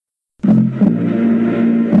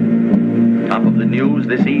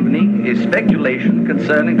news this evening is speculation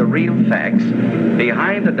concerning the real facts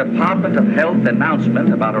behind the Department of Health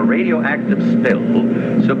announcement about a radioactive spill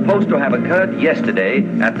supposed to have occurred yesterday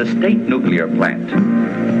at the state nuclear plant.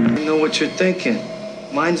 I know what you're thinking.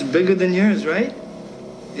 Mine's bigger than yours, right?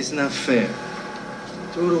 It's not fair.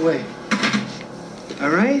 Throw it away. All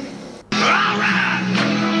right?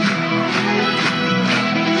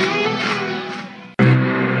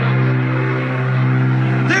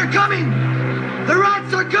 They're coming! The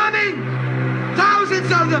rats are coming!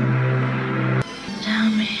 Thousands of them!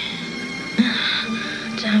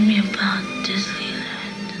 Tell me about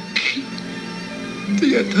Disneyland. They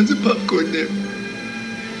got tons of popcorn there.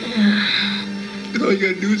 Yeah. And all you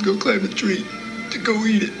gotta do is go climb a tree to go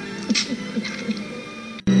eat it.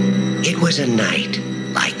 It was a night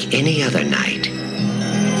like any other night.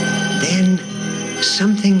 Then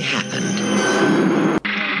something happened.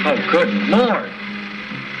 Oh, good Lord.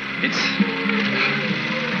 It's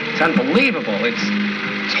unbelievable. It's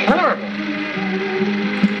horrible.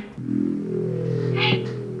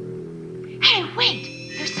 Hey,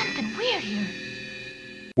 wait! There's something weird here.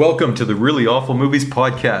 Welcome to the Really Awful Movies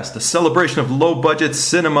Podcast, a celebration of low-budget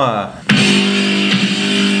cinema.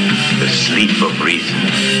 The sleep of reason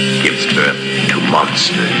gives birth to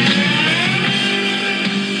monsters.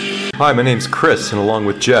 Hi, my name's Chris, and along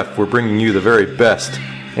with Jeff, we're bringing you the very best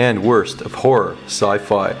and worst of horror,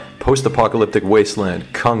 sci-fi, post-apocalyptic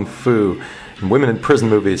wasteland, kung fu, and women in prison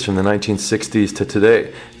movies from the 1960s to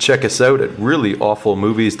today. Check us out at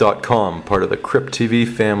reallyawfulmovies.com, part of the Crypt TV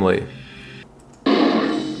family.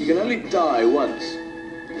 You can only die once.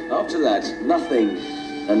 After that, nothing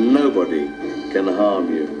and nobody can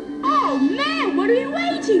harm you. Oh man, what are you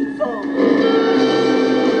waiting for?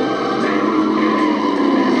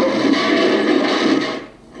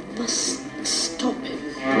 I must stop him.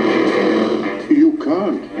 You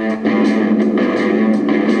can't.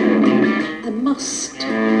 I must.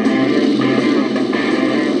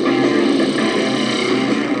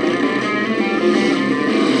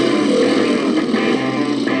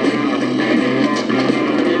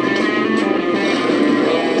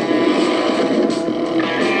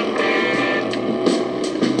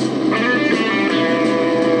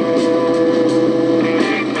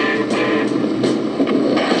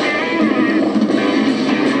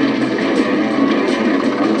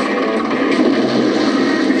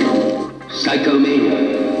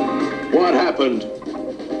 Psychomania. What happened?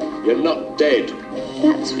 You're not dead.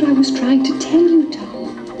 That's what I was trying to tell you,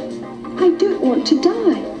 Tom. I don't want to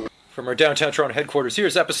die. From our downtown Toronto headquarters,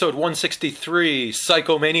 here's episode 163,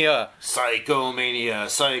 Psychomania. Psychomania,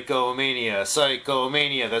 Psychomania,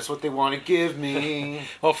 Psychomania. That's what they want to give me.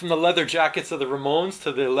 Well, from the leather jackets of the Ramones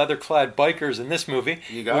to the leather-clad bikers in this movie,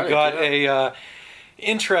 we got a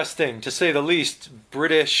interesting, to say the least,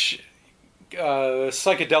 British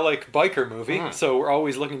psychedelic biker movie. So we're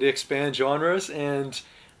always looking to expand genres, and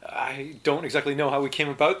I don't exactly know how we came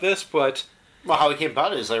about this, but... Well, how we came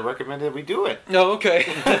about it is I recommended we do it. No, okay.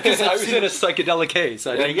 Because I was in a psychedelic haze.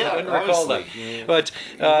 I didn't recall that. Yeah. But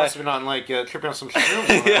you must have been on tripping on some shrooms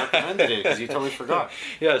when I recommended it because you totally forgot.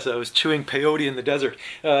 Yes, I was chewing peyote in the desert.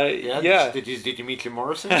 Did you meet Jim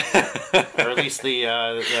Morrison? Or at least the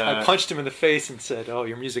I punched him in the face and said, "Oh,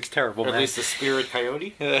 your music's terrible, man." At least the Spirit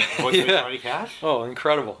Coyote. Voice of Johnny Cash. Oh,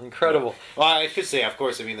 incredible. Well, I should say, of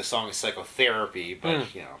course, I mean the song is psychotherapy,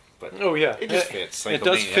 but you know. But oh yeah, it just fits. It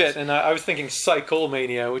does fit, and I was thinking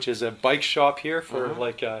Psychomania, which is a bike shop here for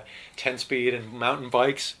 10-speed and mountain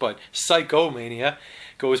bikes. But Psychomania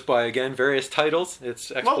goes by again various titles.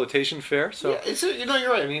 It's exploitation fare. So yeah,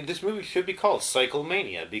 you're right. I mean, this movie should be called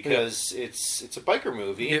Psychomania because it's a biker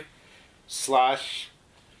movie slash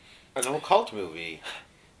an occult movie.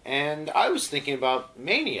 And I was thinking about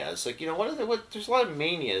manias. Like, there's a lot of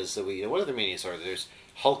manias that what other manias are there? There's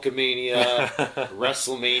Hulkamania,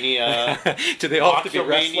 WrestleMania. Do they all have to be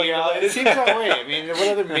wrestling related? It seems that way. I mean, what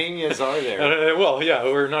other manias are there?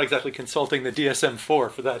 We're not exactly consulting the DSM-4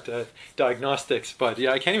 for that diagnostics, but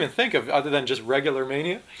I can't even think of other than just regular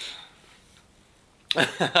mania.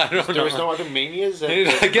 I don't know. There was no other manias that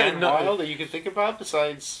wild that you could think about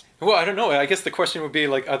besides... Well, I don't know. I guess the question would be,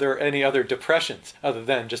 are there any other depressions other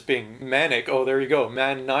than just being manic? Oh, there you go.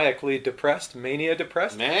 Maniacally depressed? Mania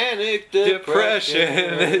depressed? Manic depression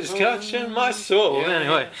is catching my soul. Yeah.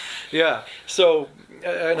 Anyway, yeah. So,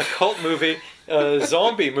 an occult movie, a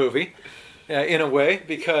zombie movie, in a way,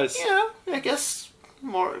 because... Yeah, I guess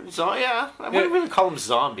more... I wouldn't really call them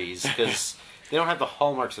zombies, because... They don't have the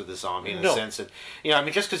hallmarks of the zombie in the sense that...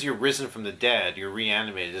 just because you're risen from the dead, you're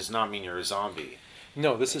reanimated, does not mean you're a zombie.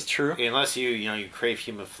 No, this is true. Unless you crave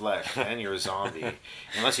human flesh, then you're a zombie.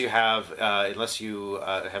 Unless you have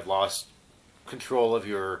lost control of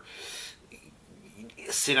your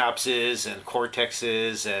synapses and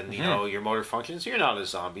cortexes and you know your motor functions, you're not a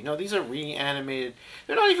zombie. No, these are reanimated.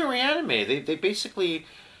 They're not even reanimated. They basically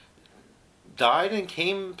died and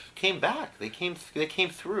came back. They came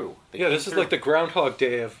through. This is like the Groundhog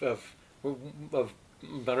Day of I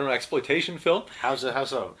don't know, exploitation film. How's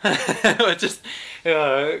so? Just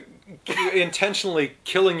intentionally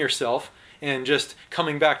killing yourself and just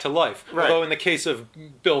coming back to life. Right. Although in the case of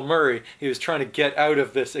Bill Murray, he was trying to get out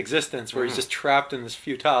of this existence where he's just trapped in this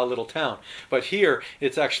futile little town. But here,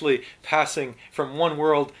 it's actually passing from one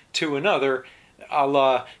world to another, a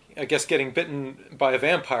la, I guess, getting bitten by a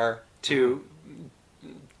vampire to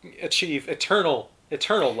achieve eternal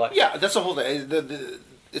life. Yeah, that's the whole thing.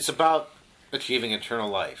 It's about achieving eternal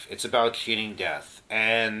life. It's about cheating death.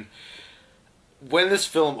 And when this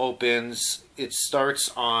film opens, it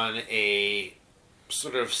starts on a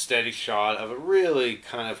sort of steady shot of a really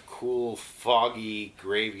kind of cool, foggy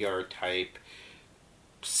graveyard type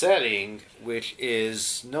setting, which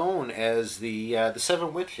is known as the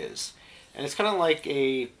Seven Witches, and it's kind of like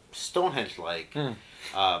a Stonehenge-like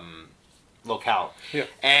locale. Yeah.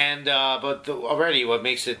 And but already, what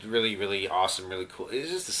makes it really, really awesome, really cool, is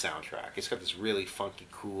just the soundtrack. It's got this really funky,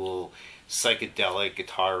 cool, psychedelic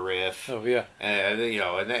guitar riff. Oh yeah. And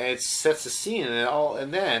and it sets the scene,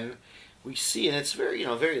 and then we see, and it's very,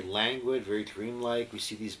 very languid, very dreamlike. We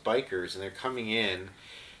see these bikers, and they're coming in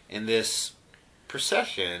this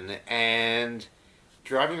procession and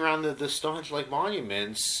driving around the Stonehenge-like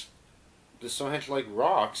monuments, the Stonehenge-like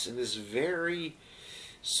rocks, in this very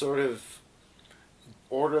sort of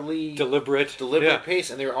orderly, deliberate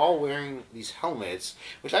pace, and they're all wearing these helmets,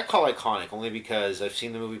 which I call iconic only because I've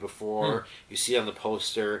seen the movie before. You see it on the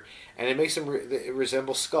poster, and it makes them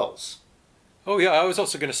resemble skulls. Oh yeah, I was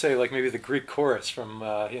also going to say like maybe the Greek chorus from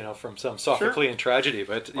from some Sophoclean tragedy,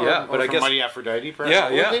 but I guess Mighty Aphrodite,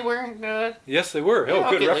 perhaps. Were they wearing? Yes, they were. Oh,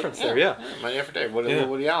 good reference there. Yeah, Mighty Aphrodite.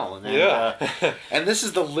 Woody Allen. And, and this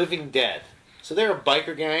is the Living Dead. So they're a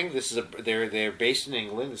biker gang. They're based in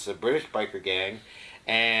England. This is a British biker gang,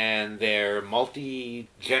 and they're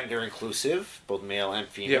multi-gender inclusive, both male and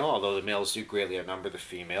female. Although the males do greatly outnumber the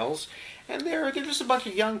females. And they're just a bunch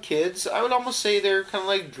of young kids. I would almost say they're kind of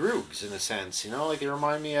like droogs in a sense, like they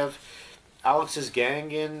remind me of Alex's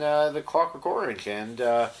gang in The Clockwork Orange. And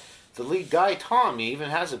the lead guy, Tom, he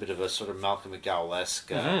even has a bit of a sort of Malcolm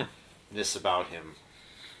McDowell-esque-ness about him.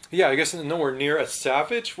 Yeah, I guess nowhere near as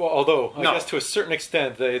savage. Well, although I guess to a certain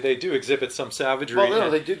extent they do exhibit some savagery. Well, no,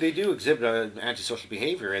 they do exhibit antisocial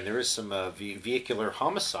behavior, and there is some vehicular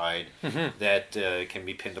homicide that can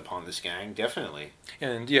be pinned upon this gang, definitely.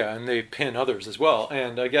 And and they pin others as well.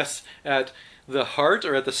 And I guess at the heart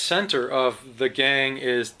or at the center of the gang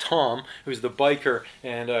is Tom, who's the biker,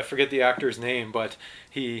 and I forget the actor's name, but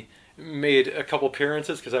he made a couple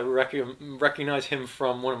appearances because I recognize him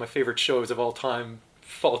from one of my favorite shows of all time,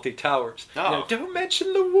 Fawlty Towers. Don't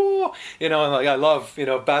mention the war. And I love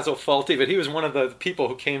Basil Fawlty, but he was one of the people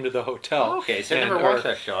who came to the hotel. Okay, so I never watched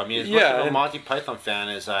that show. I mean, as much of a Monty Python fan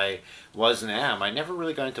as I was and am, I never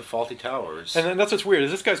really got into Fawlty Towers. And then that's what's weird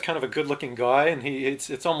is this guy's kind of a good-looking guy, and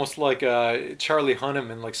it's almost like Charlie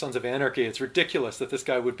Hunnam in like Sons of Anarchy. It's ridiculous that this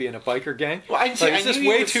guy would be in a biker gang. Well, he's just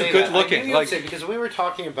way too good-looking. Because we were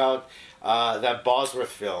talking about that Bosworth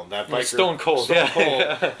film, that biker, Stone Cold,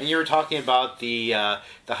 and you were talking about the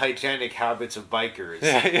hygienic habits of bikers,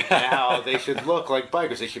 and how they should look like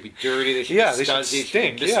bikers. They should be dirty. They should be scuzzy. They should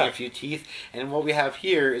stink. Missing a few teeth. And what we have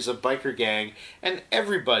here is a biker gang, and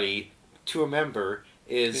everybody, to a member,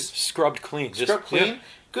 is scrubbed clean.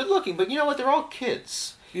 Good looking. But you know what? They're all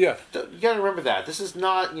kids. Yeah. You got to remember that. This is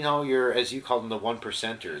not, your, as you call them, the one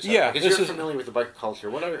percenters. Yeah. Because you're familiar with the biker culture.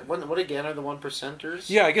 What again are the one percenters?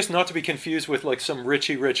 Yeah, I guess not to be confused with like some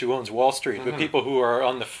Richie Rich who owns Wall Street, but people who are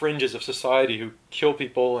on the fringes of society who kill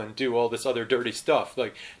people and do all this other dirty stuff.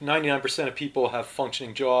 Like 99% of people have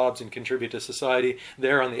functioning jobs and contribute to society.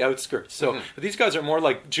 They're on the outskirts. So but these guys are more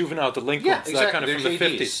like juvenile delinquents, exactly. that kind of They're from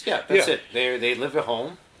JDs. the 50s. Yeah, that's it. They live at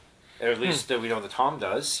home. Or at least we know that Tom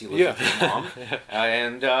does. He lives with his mom.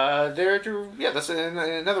 And that's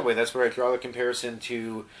another way. That's where I draw the comparison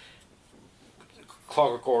to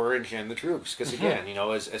Clockwork Orange and the Droogs. Because again,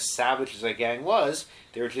 as savage as that gang was,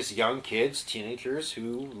 they were just young kids, teenagers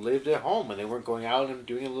who lived at home and they weren't going out and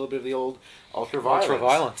doing a little bit of the old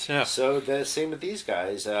ultra-violence. Yeah. So the same with these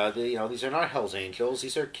guys. These are not Hell's Angels.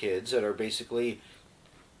 These are kids that are basically,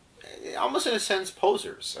 almost in a sense,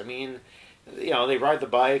 posers. I mean, they ride the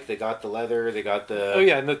bike, they got the leather, they got the... Oh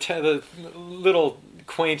yeah, and the little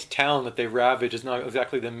quaint town that they ravage is not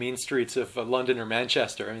exactly the mean streets of London or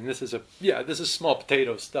Manchester. I mean, this is small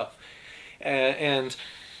potato stuff. And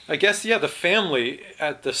I guess, yeah, the family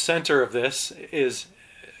at the center of this is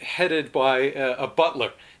headed by a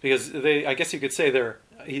butler, because I guess you could say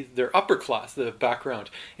they're upper class, the background.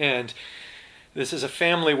 And this is a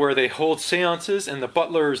family where they hold seances, and the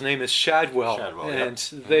butler's name is Shadwell. And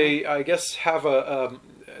they, I guess, have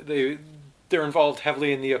they're involved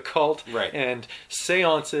heavily in the occult and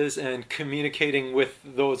seances and communicating with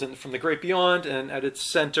those from the great beyond. And at its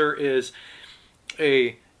center is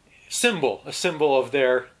a symbol of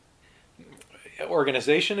their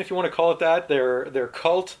organization, if you want to call it that, their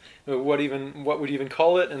cult. What would you even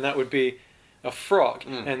call it? And that would be a frog.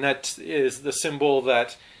 And that is the symbol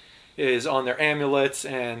that is on their amulets,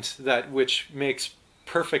 and that which makes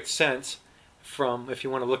perfect sense from, if you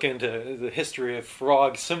want to look into the history of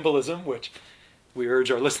frog symbolism, which we urge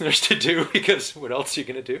our listeners to do, because what else are you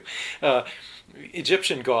going to do?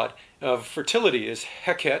 Egyptian god of fertility is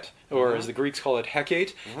Heket, or as the Greeks call it,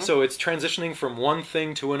 Hecate. So it's transitioning from one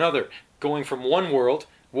thing to another, going from one world,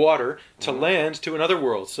 water, to land, to another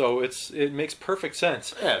world. So it makes perfect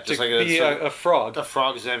sense to be a frog. A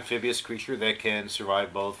frog is an amphibious creature that can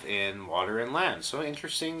survive both in water and land. So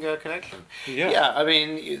interesting connection. Yeah, I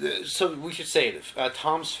mean, so we should say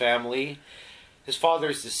Tom's family, his father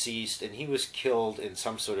is deceased, and he was killed in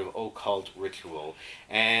some sort of occult ritual.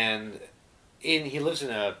 And he lives in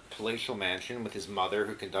a palatial mansion with his mother,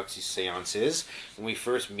 who conducts these seances. When we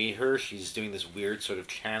first meet her, she's doing this weird sort of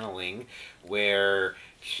channeling where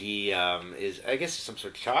she is, I guess, some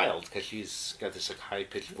sort of child, because she's got this like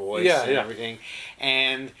high-pitched voice and everything.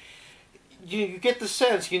 And you get the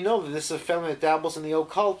sense, that this is a family that dabbles in the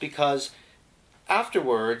occult, because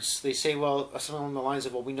afterwards they say, well, something along the lines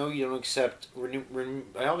of, well, we know you don't accept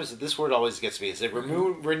this word always gets me. It's like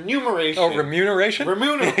remuneration. Oh, remuneration?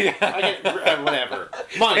 Whatever.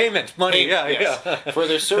 Money. For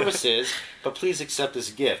their services, but please accept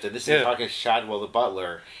this gift. And this is talking to Shadwell the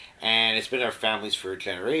butler. And it's been in our families for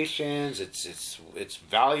generations. It's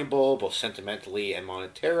valuable, both sentimentally and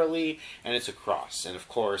monetarily, and it's a cross. And of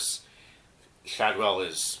course, Shadwell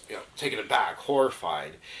is taken aback,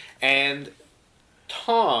 horrified. And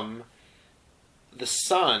Tom, the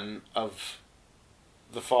son of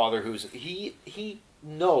the father, he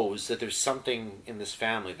knows that there's something in this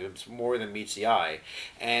family that's more than meets the eye,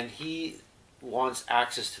 and he wants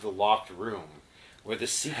access to the locked room where the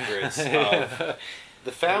secrets of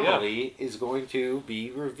the family is going to be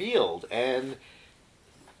revealed. And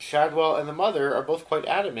Shadwell and the mother are both quite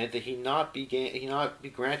adamant that he not be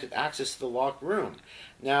granted access to the locked room.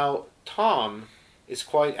 Now, Tom is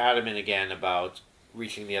quite adamant again about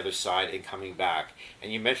reaching the other side and coming back.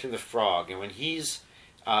 And you mentioned the frog, and when he's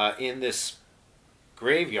in this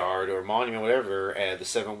graveyard or monument, whatever, the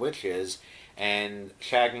Seven Witches, and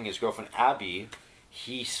shagging his girlfriend Abby,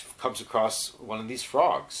 he comes across one of these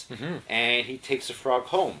frogs, and he takes the frog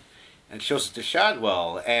home and shows it to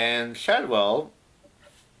Shadwell, and Shadwell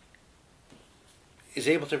is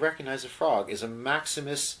able to recognize the frog as a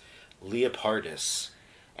Maximus leopardus,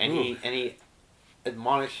 and he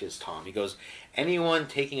admonishes Tom. He goes, anyone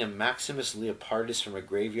taking a Maximus leopardus from a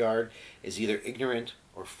graveyard is either ignorant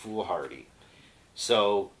or foolhardy.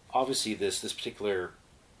 So obviously this particular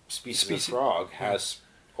species of frog has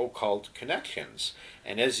occult connections,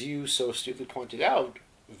 and as you so astutely pointed out,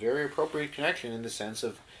 very appropriate connection in the sense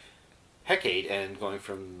of Hecate and going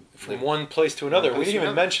from one place to another. We didn't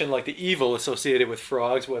even mention like the evil associated with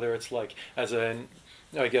frogs, whether it's like as an,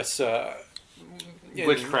 I guess,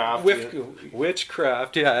 witchcraft,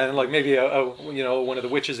 and like maybe one of the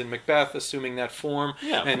witches in Macbeth assuming that form,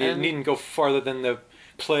 and it needn't go farther than the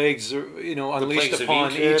plagues, unleashed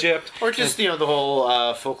upon Egypt, or just the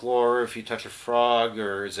whole folklore. If you touch a frog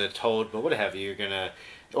or is a toad, but what have you, you're gonna.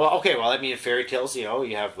 I mean, in fairy tales, you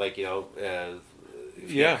have like if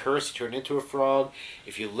you get cursed, you turn into a frog.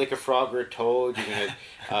 If you lick a frog or a toad, you're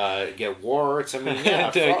gonna get warts. I mean,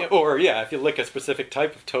 if you lick a specific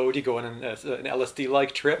type of toad, you go on an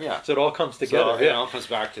LSD-like trip. Yeah. So it all comes together. So it all comes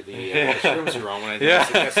back to the mushrooms you're on when I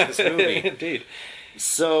suggested this movie. Indeed.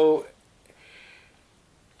 So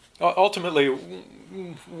ultimately,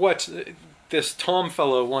 what this Tom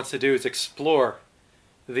fellow wants to do is explore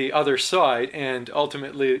the other side and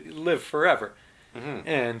ultimately live forever.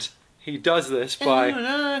 And he does this by... And you're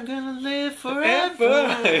not gonna live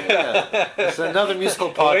forever. It's another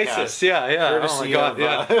musical podcast. Oasis, oh my God,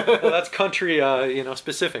 well, that's country,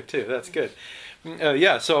 specific too. That's good.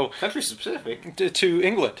 So... Country specific? To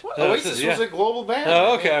England. Oasis was a global band.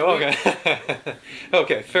 Oh, okay.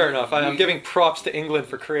 Okay, fair enough. I'm giving props to England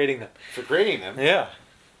for creating them. For creating them? Yeah.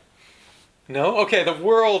 No? Okay, the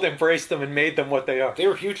world embraced them and made them what they are. They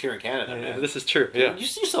were huge here in Canada, man. This is true, yeah. You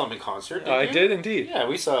saw them in concert, didn't I you? did indeed. Yeah,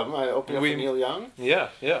 we saw them. I opened up for Neil Young. Yeah.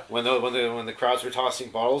 When the crowds were tossing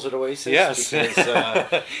bottles at Oasis. Yes.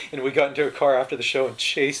 Because, and we got into a car after the show and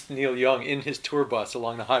chased Neil Young in his tour bus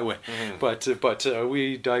along the highway. Mm-hmm. But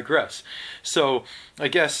we digress. So I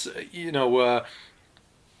guess,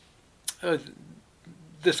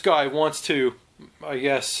 this guy wants to, I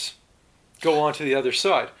guess, go on to the other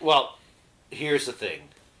side. Well, here's the thing.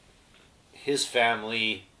 His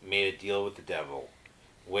family made a deal with the devil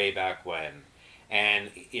way back when.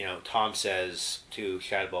 And, Tom says to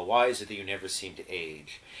Shadwell, why is it that you never seem to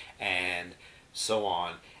age? And so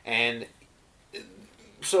on. And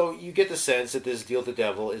so you get the sense that this deal with the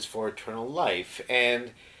devil is for eternal life.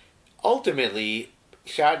 And ultimately,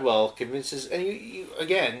 Shadwell convinces... And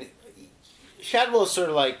again, Shadwell is sort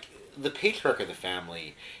of like the patriarch of the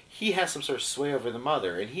family. He has some sort of sway over the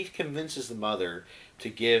mother, and he convinces the mother to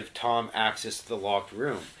give Tom access to the locked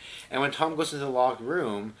room. And when Tom goes into the locked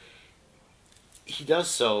room, he does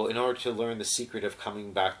so in order to learn the secret of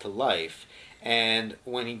coming back to life. And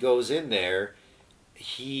when he goes in there,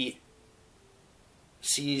 he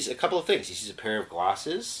sees a couple of things. He sees a pair of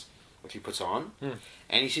glasses, which he puts on,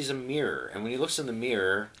 and he sees a mirror. And when he looks in the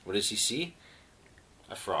mirror, what does he see?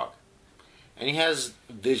 A frog. And he has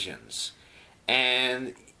visions.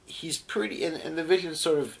 And he's pretty... And the visions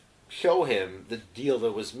sort of show him the deal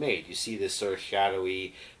that was made. You see this sort of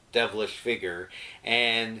shadowy, devilish figure.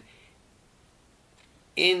 And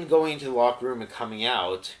in going to the locked room and coming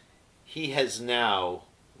out, he has now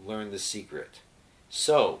learned the secret.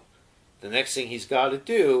 So, the next thing he's got to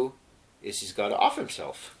do is he's got to off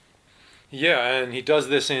himself. Yeah, and he does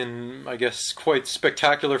this in, I guess, quite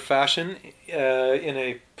spectacular fashion in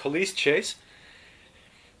a police chase.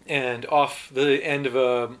 And off the end of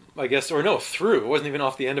through. It wasn't even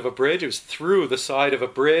off the end of a bridge. It was through the side of a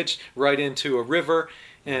bridge, right into a river,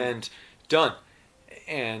 and done.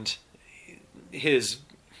 And his,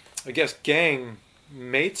 I guess, gang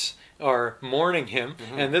mates are mourning him.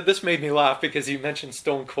 Mm-hmm. And this made me laugh because you mentioned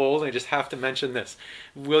Stone Cold, and I just have to mention this.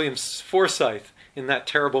 William Forsythe in that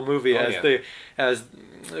terrible movie as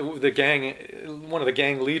the gang, one of the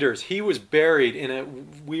gang leaders. He was buried in a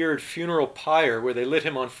weird funeral pyre where they lit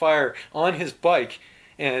him on fire on his bike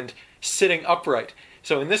and sitting upright.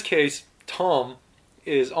 So in this case, Tom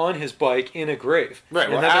is on his bike in a grave. Right.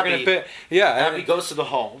 And well, Abby goes to the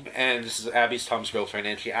home, and this is Abby's Tom's girlfriend,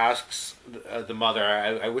 and she asks the mother,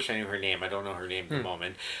 I wish I knew her name, I don't know her name at the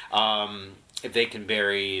moment, if they can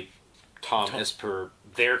bury Tom as per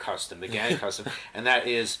their custom, the gang custom, and that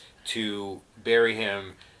is to bury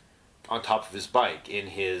him on top of his bike in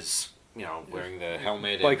his, wearing the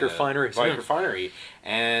helmet. Biker and finery. Finery.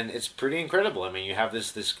 And it's pretty incredible. I mean, you have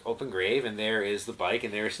this open grave, and there is the bike,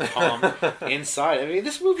 and there's Tom inside. I mean,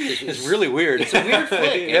 this movie is really weird. It's a weird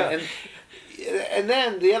flick. Yeah. And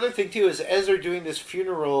then the other thing, too, is as they're doing this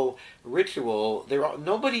funeral ritual,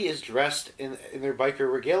 nobody is dressed in their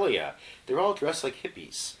biker regalia. They're all dressed like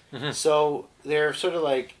hippies. Mm-hmm. So they're sort of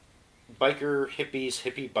like biker hippies,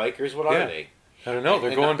 hippie bikers. What are they? I don't know.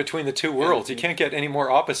 They're going between the two worlds. You can't get any more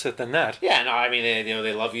opposite than that. Yeah, no, I mean,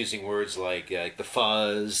 they love using words like the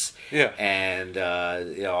fuzz. Yeah. And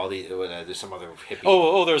all the there's some other hippie.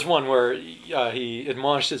 Oh, there's one where he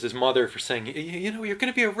admonishes his mother for saying, you're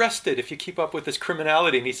going to be arrested if you keep up with this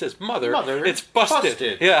criminality, and he says, Mother, it's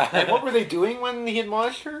busted. Yeah. And what were they doing when he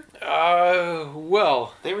admonished her?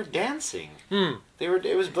 Well, they were dancing.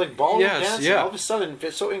 It was like ballroom dancing. Yeah. All of a sudden,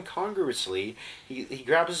 so incongruously, he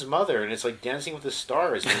grabs his mother, and it's like Dancing with the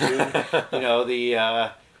Stars. And doing,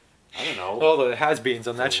 I don't know. All the has-beens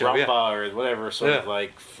on that show, rumba or whatever, sort of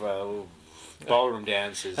like ballroom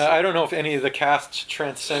dances. I don't know if any of the cast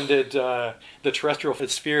transcended the terrestrial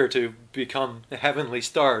sphere to become heavenly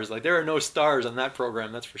stars. Like, there are no stars on that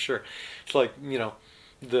program, that's for sure. It's like,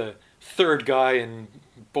 the third guy in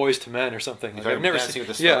Boys to Men or something. Like, I've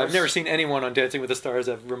never seen anyone on Dancing with the Stars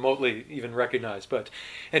I've remotely even recognized. But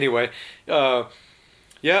anyway, so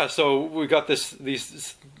we got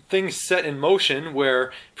these things set in motion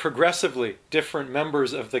where progressively different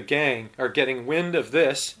members of the gang are getting wind of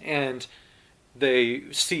this, and they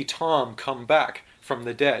see Tom come back from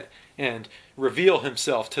the dead and reveal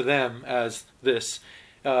himself to them as this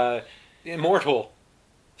immortal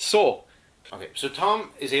soul. Okay, so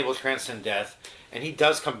Tom is able to transcend death, and he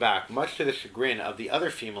does come back, much to the chagrin of the other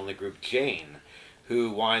female in the group, Jane,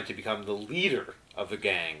 who wanted to become the leader of the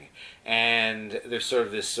gang. And there's sort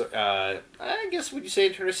of this, I guess, would you say,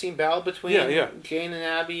 internecine battle between Jane and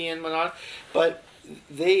Abby and whatnot? But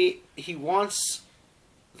he wants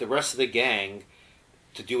the rest of the gang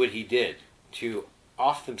to do what he did, to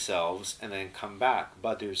off themselves and then come back.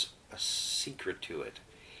 But there's a secret to it.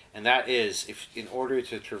 And that is, if in order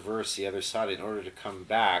to traverse the other side, in order to come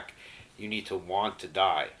back, you need to want to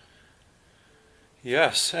die.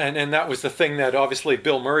 Yes, and that was the thing that obviously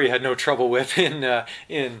Bill Murray had no trouble with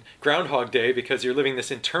in Groundhog Day, because you're living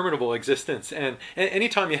this interminable existence. And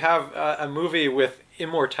anytime you have a movie with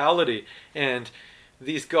immortality and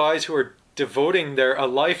these guys who are devoting a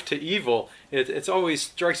life to evil, it's always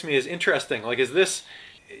strikes me as interesting. Like, is this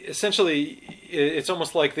essentially? It's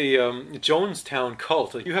almost like the Jonestown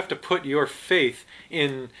cult. Like, you have to put your faith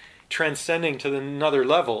in transcending to another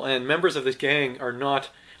level, and members of this gang are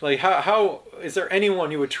not. Like, how is there anyone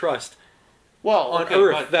you would trust on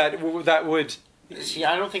Earth that would... See,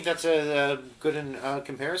 I don't think that's a good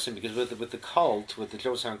comparison, because with the cult, with the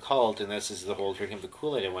Jonestown cult, and this is the whole drinking of the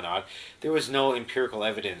Kool-Aid and whatnot, there was no empirical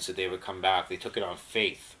evidence that they would come back. They took it on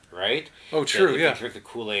faith, right? Oh, true, that if yeah. they drink the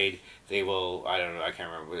Kool-Aid, they will, I don't know, I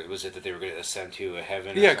can't remember, was it that they were going to ascend to a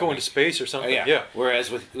heaven? Yeah, go into space or something, yeah. Whereas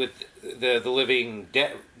with the living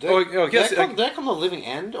dead... yes. Did that come the living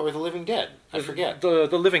end or the living dead? I forget. The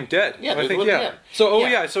living dead. Yeah, I think, living dead. So,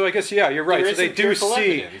 so I guess, you're right. There So they do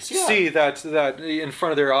evidence, see that in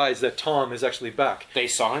front of their eyes that Tom is actually back. They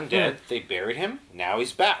saw him dead. They buried him. Now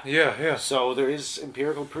he's back. Yeah. So there is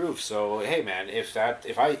empirical proof. So hey, man,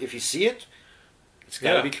 if you see it, it's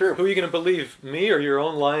got to be true. Who are you going to believe, me or your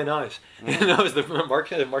own lying eyes? As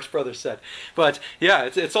the Marx Brothers said. But yeah,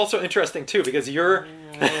 it's also interesting too, because you're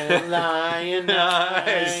lying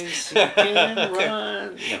eyes, you can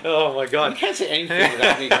run. No. Oh my God! You can't say anything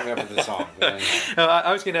without me coming up with the song.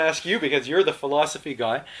 I was going to ask you, because you're the philosophy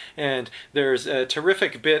guy, and there's a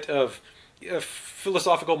terrific bit of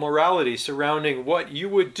philosophical morality surrounding what you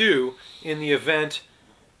would do in the event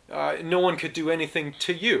no one could do anything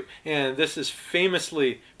to you. And this is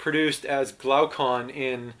famously produced as Glaucon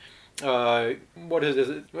in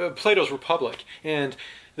Plato's Republic. And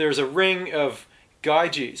there's a ring of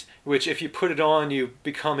Gyges, which if you put it on, you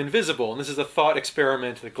become invisible. And this is a thought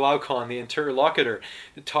experiment that Glaucon, the interlocutor,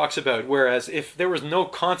 talks about. Whereas if there was no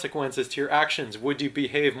consequences to your actions, would you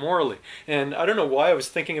behave morally? And I don't know why I was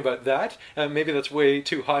thinking about that. Maybe that's way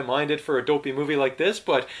too high-minded for a dopey movie like this.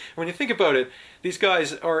 But when you think about it, these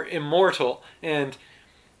guys are immortal, and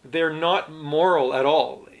they're not moral at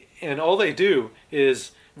all. And all they do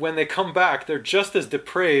is, when they come back, they're just as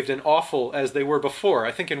depraved and awful as they were before.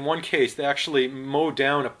 I think in one case, they actually mowed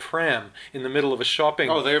down a pram in the middle of a shopping...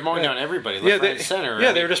 Oh, they were mowing down everybody, left, right, and center.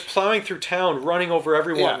 Yeah, they were just plowing through town, running over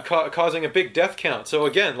everyone, causing a big death count. So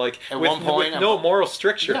again, like, with no moral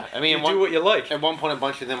stricture, you do what you like. At one point, a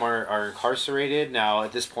bunch of them are incarcerated. Now,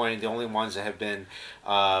 at this point, the only ones that have been...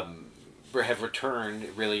 have returned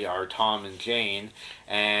really are Tom and Jane,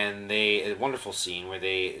 and a wonderful scene where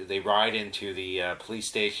they ride into the police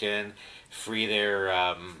station, free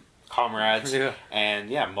their comrades, and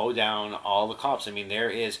mow down all the cops. I mean, there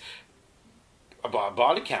is a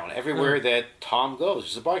body count everywhere that Tom goes.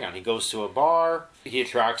 There's a body count. He goes to a bar. He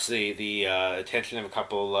attracts the attention of a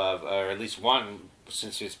couple of, or at least one,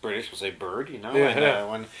 since it's British, we'll say bird,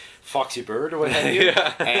 one foxy bird or what have you.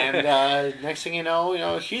 And next thing you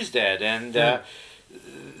know, she's dead. And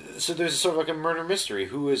so there's sort of like a murder mystery.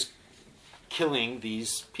 Who is killing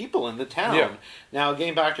these people in the town? Yeah. Now,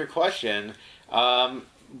 getting back to your question,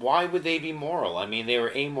 why would they be moral? I mean, they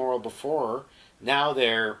were amoral before. Now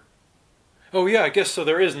they're... Oh yeah, I guess so.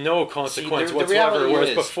 There is no consequence whatsoever.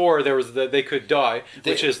 Whereas before there was they could die,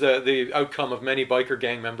 which is the outcome of many biker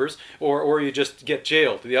gang members, or you just get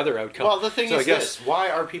jailed. The other outcome. Well, the thing is this: why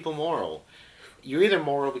are people moral? You're either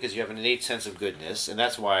moral because you have an innate sense of goodness, and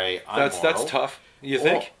that's why I'm moral. That's tough. You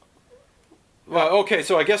think? Well, okay,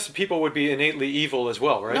 so I guess people would be innately evil as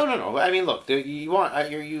well, right? No. I mean, look,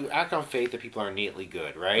 you act on faith that people are innately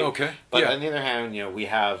good, right? Okay. But on the other hand, we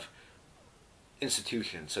have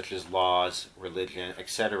institutions such as laws, religion,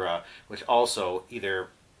 etc., which also either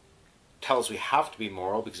tell us we have to be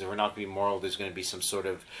moral, because if we're not going to be moral, there's going to be some sort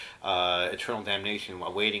of eternal damnation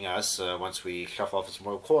awaiting us once we shuffle off this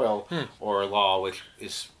mortal coil, or a law which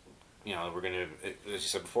is, we're going to, as you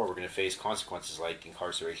said before, we're going to face consequences like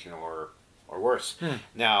incarceration or worse.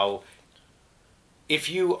 Now, if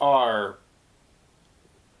you are,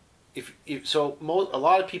 a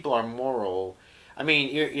lot of people are moral. I mean,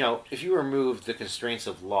 if you remove the constraints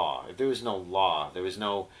of law, if there was no law, there was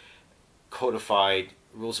no codified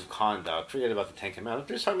rules of conduct, forget about the Ten Commandments.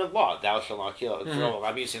 We're just talking about law. Thou shalt not kill.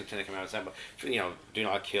 I'm using the Ten Commandments, but do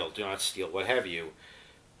not kill, do not steal, what have you.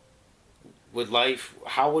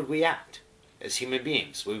 How would we act as human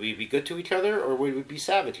beings? Would we be good to each other, or would we be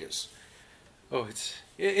savages? Oh, it's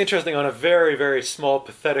interesting on a very, very small,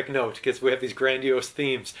 pathetic note, because we have these grandiose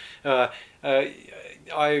themes.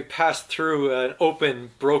 I passed through an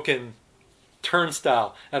open, broken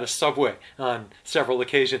turnstile at a subway on several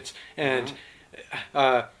occasions, and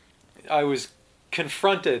I was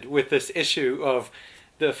confronted with this issue of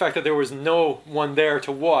the fact that there was no one there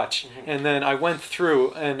to watch, and then I went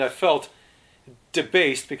through and I felt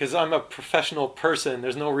debased because I'm a professional person.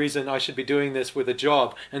 There's no reason I should be doing this with a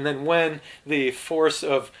job. And then when the force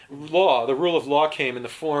of law, the rule of law came in the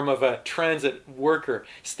form of a transit worker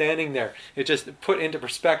standing there, it just put into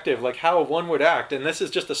perspective like how one would act. And this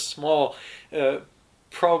is just a small,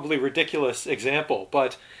 probably ridiculous example,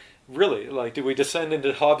 but really, like, do we descend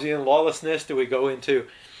into Hobbesian lawlessness? Do we go into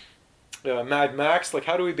Mad Max? Like,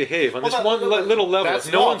 how do we behave on this little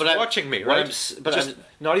level? No one's watching me, right?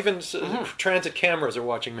 Not even transit cameras are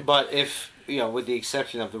watching me. But if, with the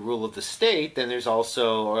exception of the rule of the state, then there's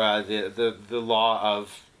also the law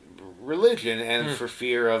of religion, and for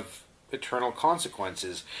fear of eternal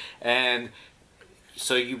consequences. And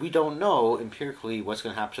so we don't know empirically what's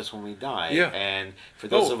going to happen to us when we die. Yeah. And for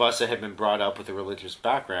those of us that have been brought up with a religious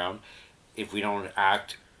background, if we don't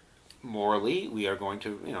act morally, we are going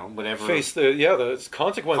to, whatever, face the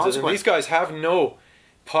consequences. And these guys have no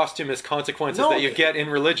posthumous consequences that you get in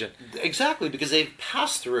religion. Exactly, because they've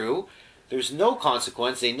passed through. There's no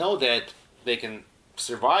consequence. They know that they can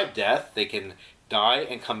survive death. They can die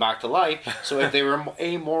and come back to life. So if they were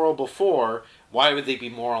amoral before, why would they be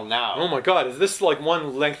moral now? Oh my God, is this like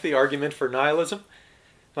one lengthy argument for nihilism?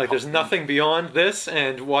 Like, there's nothing beyond this,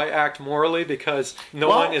 and why act morally because no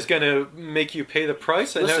one is going to make you pay the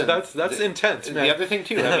price? Listen, that's intense, man. The other thing,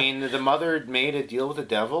 too, I mean, the mother made a deal with the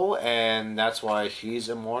devil, and that's why she's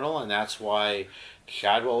immortal, and that's why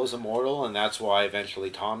Shadwell is immortal, and that's why eventually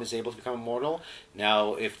Tom is able to become immortal.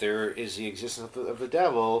 Now, if there is the existence of the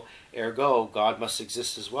devil, ergo, God must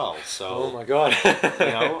exist as well. So, oh my God.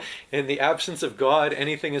 In the absence of God,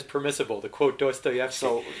 anything is permissible, to quote Dostoevsky.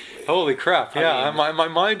 So, holy crap, my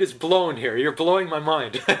mind is blown here. You're blowing my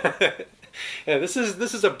mind. Yeah, this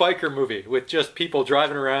is a biker movie with just people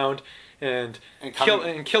driving around and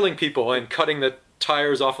killing people and cutting the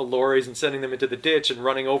tires off of lorries and sending them into the ditch and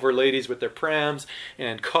running over ladies with their prams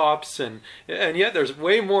and cops, and yet there's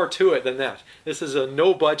way more to it than that. This is a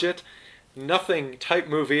no budget, nothing type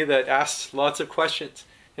movie that asks lots of questions,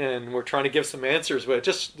 and we're trying to give some answers, but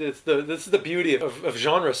this is the beauty of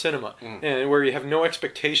genre cinema, and where you have no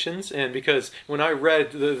expectations. And because when I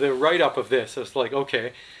read the write-up of this, I was like,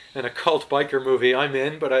 okay, an occult biker movie, I'm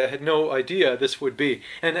in, but I had no idea this would be.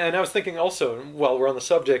 And I was thinking also, while we're on the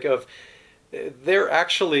subject of, they're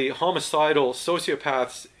actually homicidal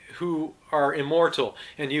sociopaths who are immortal,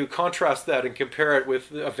 and you contrast that and compare it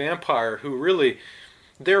with a vampire who really,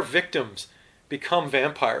 their victims become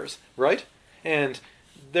vampires, right? And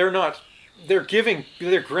they're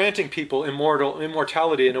granting people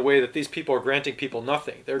immortality in a way that these people are granting people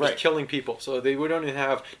nothing. They're just killing people, so we don't even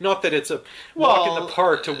have, not that it's a walk in the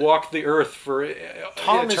park to walk the earth for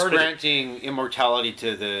Tom eternity. is granting immortality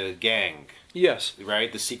to the gang. Yes.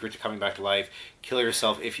 Right? The secret to coming back to life. Kill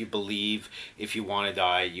yourself if you believe. If you want to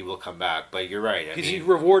die, you will come back. But you're right. He's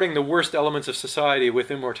rewarding the worst elements of society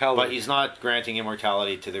with immortality. But he's not granting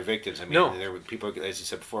immortality to their victims. I mean, no. There were people, as you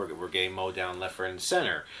said before, were getting mowed down left, right, and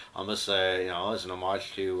center. Almost, as an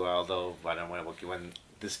homage to, although I don't know when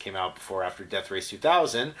this came out before or after Death Race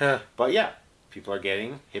 2000. But yeah. People are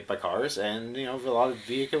getting hit by cars, and a lot of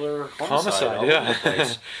vehicular homicide all over the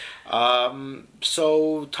place.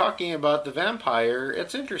 So talking about the vampire,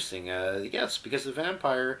 it's interesting. Yes, because the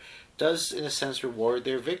vampire does, in a sense, reward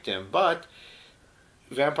their victim, but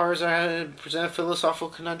vampires present a philosophical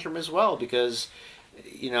conundrum as well, because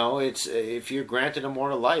it's if you're granted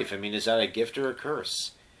immortal life, I mean, is that a gift or a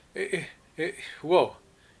curse? Whoa.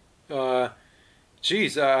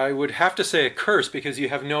 Geez, I would have to say a curse, because you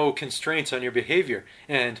have no constraints on your behavior,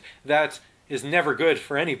 and that is never good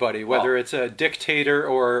for anybody, whether it's a dictator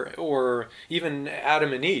or even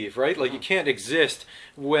Adam and Eve, right? Like, you can't exist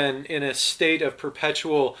when in a state of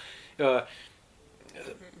perpetual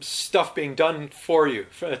stuff being done for you,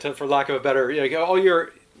 for lack of a better, all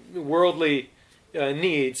your worldly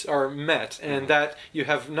needs are met, and that you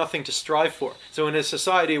have nothing to strive for. So in a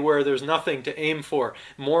society where there's nothing to aim for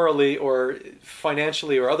morally or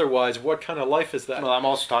financially or otherwise, what kind of life is that? Well, I'm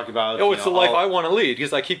also talking about it's the life I want to lead,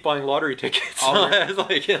 because I keep buying lottery tickets. I'm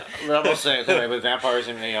also saying with vampires,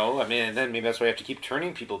 and and then maybe that's why you have to keep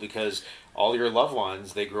turning people, because all your loved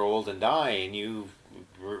ones, they grow old and die, and you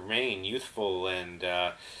remain youthful and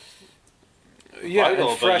vital,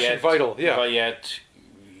 and fresh and vital. Yeah, but yet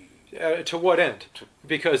To what end?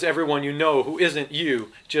 Because everyone you know who isn't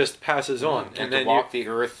you just passes on. And then to walk the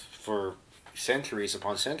earth for centuries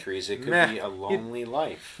upon centuries, it could be a lonely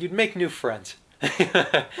life. You'd make new friends.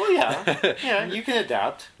 Well, yeah, you can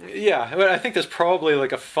adapt. Yeah, but I think there's probably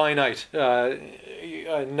like a finite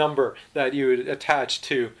number that you would attach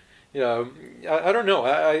to. I don't know.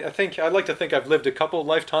 I'd like to think I've lived a couple of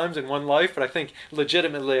lifetimes in one life, but I think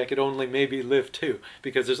legitimately I could only maybe live two,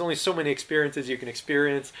 because there's only so many experiences you can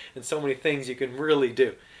experience and so many things you can really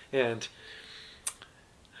do. And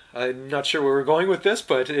I'm not sure where we're going with this,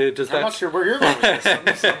 but I'm not sure where you're going with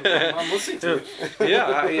this. I'm listening to it.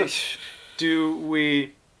 Yeah. Do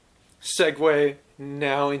we segue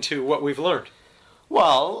now into what we've learned?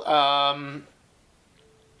 Well,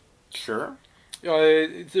 sure.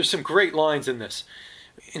 There's some great lines in this.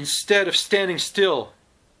 Instead of standing still,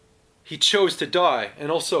 he chose to die. And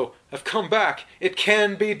also, I've come back. It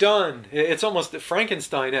can be done. It's almost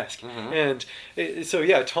Frankenstein-esque. And so,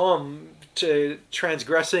 yeah, Tom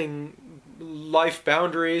transgressing life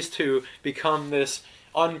boundaries to become this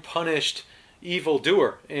unpunished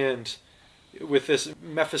evildoer. And with this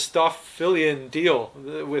Mephistophelian deal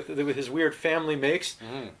with his weird family makes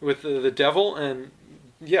with the devil. And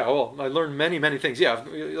yeah, well, I learned many things. Yeah,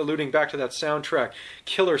 alluding back to that soundtrack,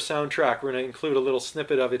 killer soundtrack. We're going to include a little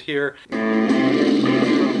snippet of it here.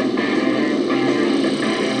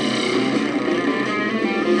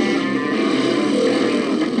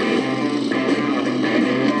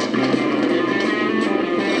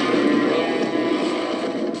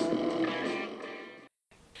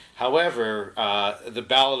 However, the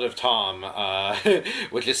Ballad of Tom,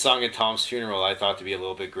 which is sung at Tom's funeral, I thought to be a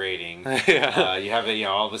little bit grating. Yeah. You have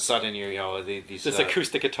all of a sudden, these this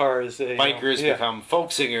acoustic guitars, bikers become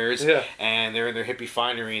folk singers, and they're in their hippie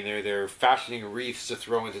finery, and they're fashioning wreaths to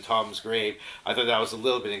throw into Tom's grave. I thought that was a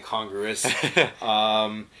little bit incongruous.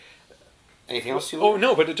 Anything else?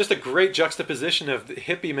 No, but just a great juxtaposition of the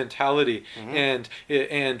hippie mentality and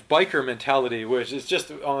biker mentality, which is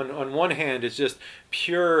just on one hand, it's just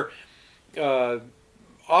pure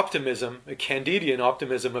optimism, a Candidian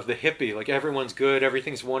optimism of the hippie, like everyone's good,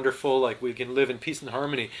 everything's wonderful, like we can live in peace and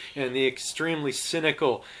harmony, and the extremely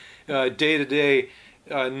cynical day-to-day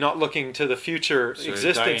not looking to the future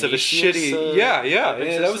existence of a shitty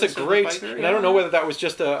that was a great, and I don't know whether that was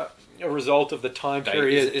just a result of the time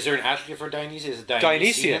period. Is there an adjective for Dionysian? Is it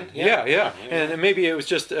Dionysian? Yeah. And maybe it was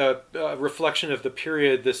just a reflection of the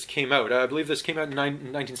period this came out. I believe this came out in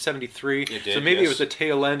 1973. It did, so maybe it was the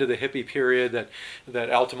tail end of the hippie period that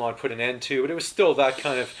Altamont put an end to. But it was still that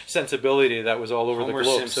kind of sensibility that was all over the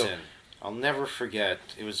globe. Simpson. So I'll never forget,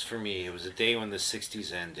 it was for me, it was a day when the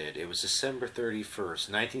 60s ended. It was December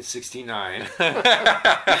 31st, 1969. One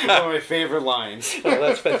of my favorite lines. Oh,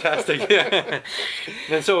 that's fantastic. Yeah.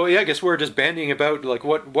 And so, I guess we're just bandying about like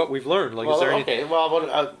what we've learned. Like, one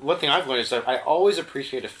thing I've learned is that I always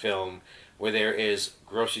appreciate a film where there is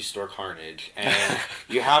grocery store carnage, and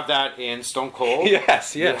you have that in Stone Cold.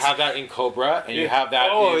 Yes. You have that in Cobra, and you have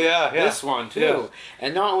that in this one too. Yeah.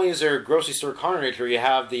 And not only is there grocery store carnage where you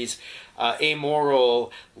have these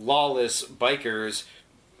amoral, lawless bikers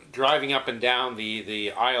driving up and down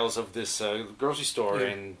the aisles of this grocery store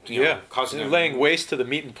and causing laying waste to the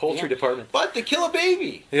meat and poultry department. But they kill a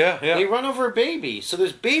baby. Yeah. They run over a baby. So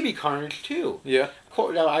there's baby carnage too. Yeah.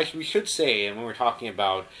 Now, we should say, and when we're talking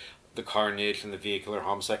about the carnage and the vehicular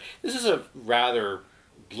homicide, this is a rather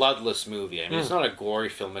bloodless movie. I mean, it's not a gory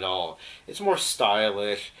film at all. It's more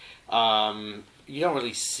stylish. You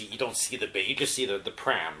don't see the baby. You just see the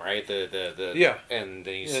pram, right? And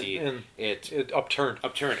then you see it upturned.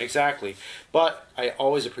 Upturned, exactly. But I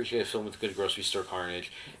always appreciate a film with good grocery store carnage,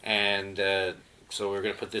 and so we're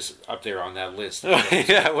going to put this up there on that list.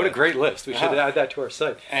 Yeah, what a great list. We should add that to our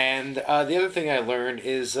site. And the other thing I learned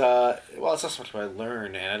is, it's not so much what I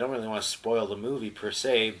learned, and I don't really want to spoil the movie per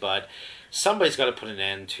se, but somebody's got to put an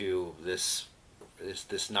end to this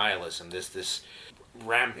nihilism, this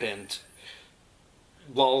rampant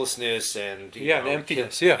lawlessness and and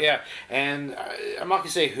emptiness. And I'm not gonna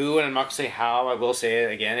say who, and I'm not gonna say how. I will say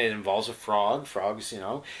it again. It involves frogs,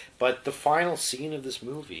 But the final scene of this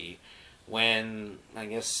movie, when, I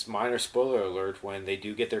guess, minor spoiler alert, when they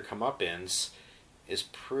do get their comeuppance, is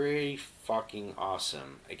pretty fucking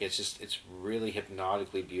awesome. Like, it's really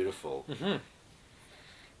hypnotically beautiful.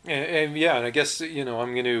 And I guess, I'm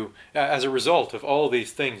going to, as a result of all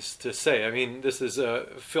these things to say, I mean, this is a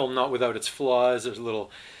film not without its flaws. There's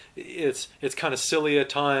it's kind of silly at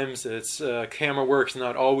times. Its camera work's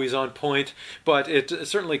not always on point, but it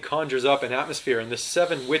certainly conjures up an atmosphere. And the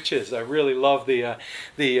Seven Witches, I really love the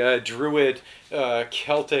Druid,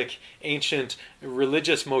 Celtic, ancient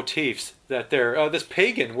religious motifs that they're this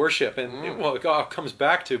pagan worship, and it all comes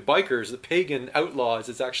back to bikers, the pagan outlaws.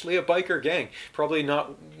 It's actually a biker gang. Probably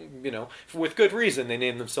not, with good reason they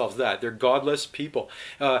named themselves that. They're godless people.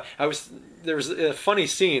 There was a funny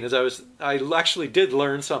scene as I actually did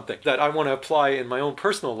learn something that I want to apply in my own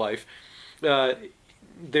personal life.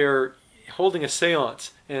 They're holding a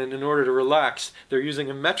seance, and in order to relax, they're using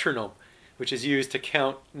a metronome, which is used to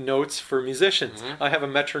count notes for musicians. I have a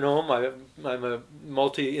metronome. I'm a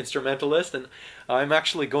multi-instrumentalist, and I'm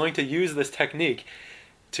actually going to use this technique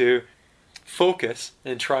to focus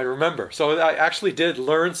and try and remember. So I actually did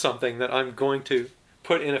learn something that I'm going to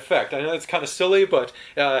put in effect. I know it's kind of silly, but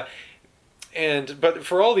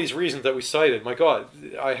for all these reasons that we cited, my God,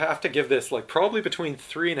 I have to give this probably between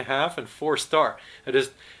 3.5 and 4 star. It is.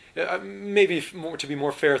 Maybe more, to be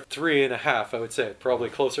more fair, 3.5, I would say, probably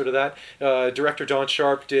closer to that. Director Don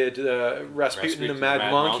Sharp did Rasputin the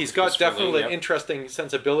Mad Monk. He's got definitely interesting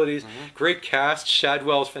sensibilities. Great cast.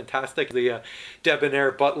 Shadwell's fantastic. The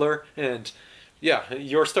debonair butler, and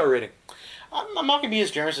your star rating. I'm not going to be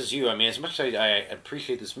as generous as you. I mean, as much as I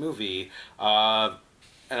appreciate this movie, and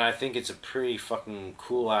I think it's a pretty fucking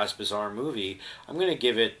cool-ass, bizarre movie, I'm going to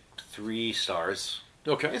give it 3 stars.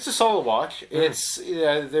 Okay. It's a solid watch. It's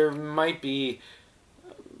there might be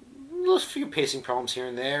a few pacing problems here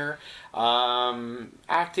and there.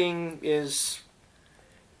 Acting is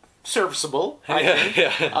serviceable, I think.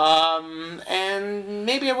 And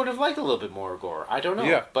maybe I would have liked a little bit more gore. I don't know.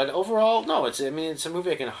 Yeah. But overall, no. It's a movie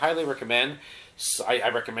I can highly recommend. I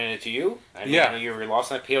recommend it to you. I know you were lost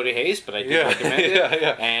in that peyote haze, but I did recommend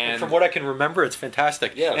it. And from what I can remember, it's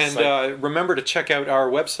fantastic. Yes, and remember to check out our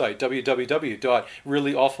website,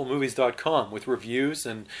 www.reallyawfulmovies.com, with reviews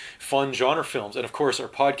and fun genre films. And, of course, our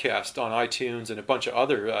podcast on iTunes and a bunch of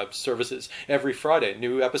other services every Friday,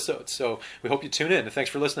 new episodes. So we hope you tune in. And thanks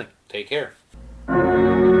for listening. Take care.